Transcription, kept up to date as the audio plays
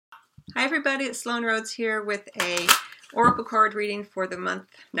Hi everybody, it's Sloan Rhodes here with a oracle card reading for the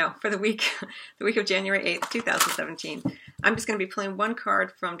week, the week of January 8th, 2017. I'm just going to be pulling one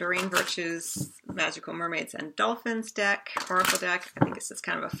card from Doreen Virtue's Magical Mermaids and Dolphins deck, oracle deck. I think it's just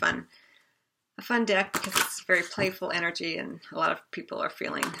kind of a fun deck because it's very playful energy, and a lot of people are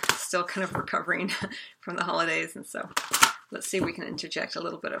feeling still kind of recovering from the holidays, and so let's see if we can interject a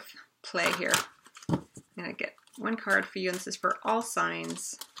little bit of play here. I'm going to get one card for you, and this is for all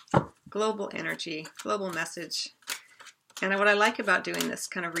signs. Global energy, global message. And what I like about doing this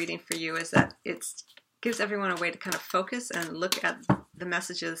kind of reading for you is that it gives everyone a way to kind of focus and look at the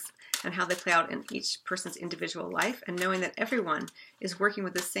messages and how they play out in each person's individual life, and knowing that everyone is working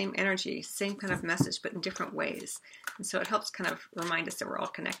with the same energy, same kind of message, but in different ways. And so it helps kind of remind us that we're all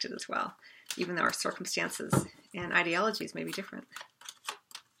connected as well, even though our circumstances and ideologies may be different,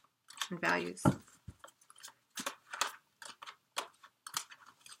 and values.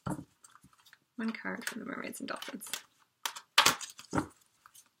 One card from the Mermaids and Dolphins.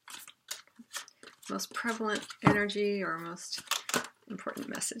 Most prevalent energy or most important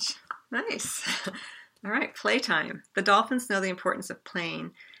message. Nice. All right, playtime. The dolphins know the importance of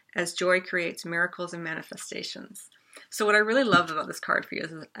playing as joy creates miracles and manifestations. So what I really love about this card for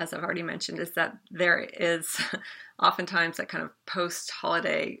you, as I've already mentioned, is that there is oftentimes that kind of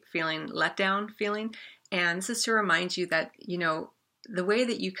post-holiday feeling, letdown feeling. And this is to remind you that, the way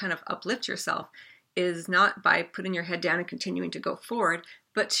that you kind of uplift yourself is not by putting your head down and continuing to go forward,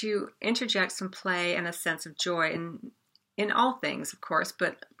 but to interject some play and a sense of joy in all things, of course.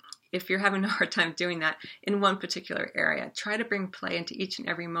 But if you're having a hard time doing that in one particular area, try to bring play into each and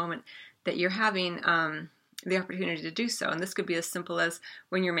every moment that you're having the opportunity to do so. And this could be as simple as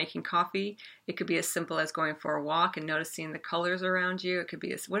when you're making coffee. It could be as simple as going for a walk and noticing the colors around you. It could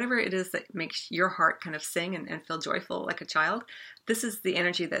be whatever it is that makes your heart kind of sing and feel joyful like a child. This is the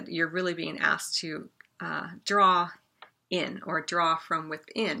energy that you're really being asked to draw in or draw from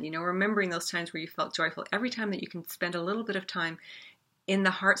within. Remembering those times where you felt joyful. Every time that you can spend a little bit of time in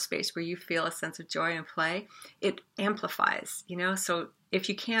the heart space where you feel a sense of joy and play, it amplifies, so if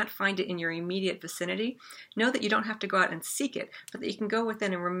you can't find it in your immediate vicinity, know that you don't have to go out and seek it, but that you can go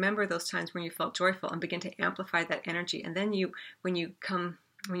within and remember those times when you felt joyful and begin to amplify that energy. And then when you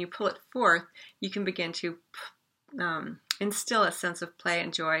pull it forth, you can begin to instill a sense of play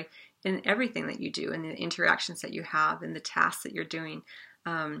and joy in everything that you do, in the interactions that you have, in the tasks that you're doing.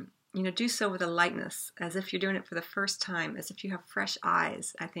 Do so with a lightness, as if you're doing it for the first time, as if you have fresh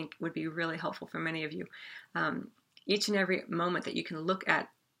eyes. I think would be really helpful for many of you. Each and every moment that you can look at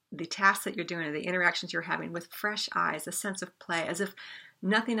the tasks that you're doing or the interactions you're having with fresh eyes, a sense of play, as if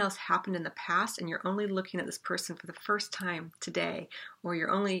nothing else happened in the past and you're only looking at this person for the first time today, or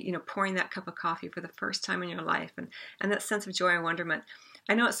you're only, pouring that cup of coffee for the first time in your life, and that sense of joy and wonderment.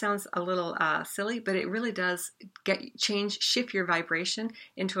 I know it sounds a little silly, but it really does shift your vibration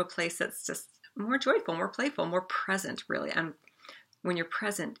into a place that's just more joyful, more playful, more present, really. And when you're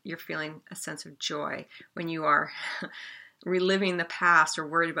present, you're feeling a sense of joy. When you are reliving the past or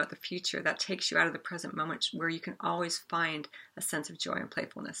worried about the future, that takes you out of the present moment where you can always find a sense of joy and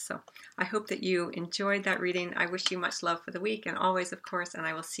playfulness. So I hope that you enjoyed that reading. I wish you much love for the week, and always, of course, and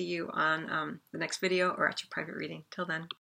I will see you on the next video or at your private reading. Till then.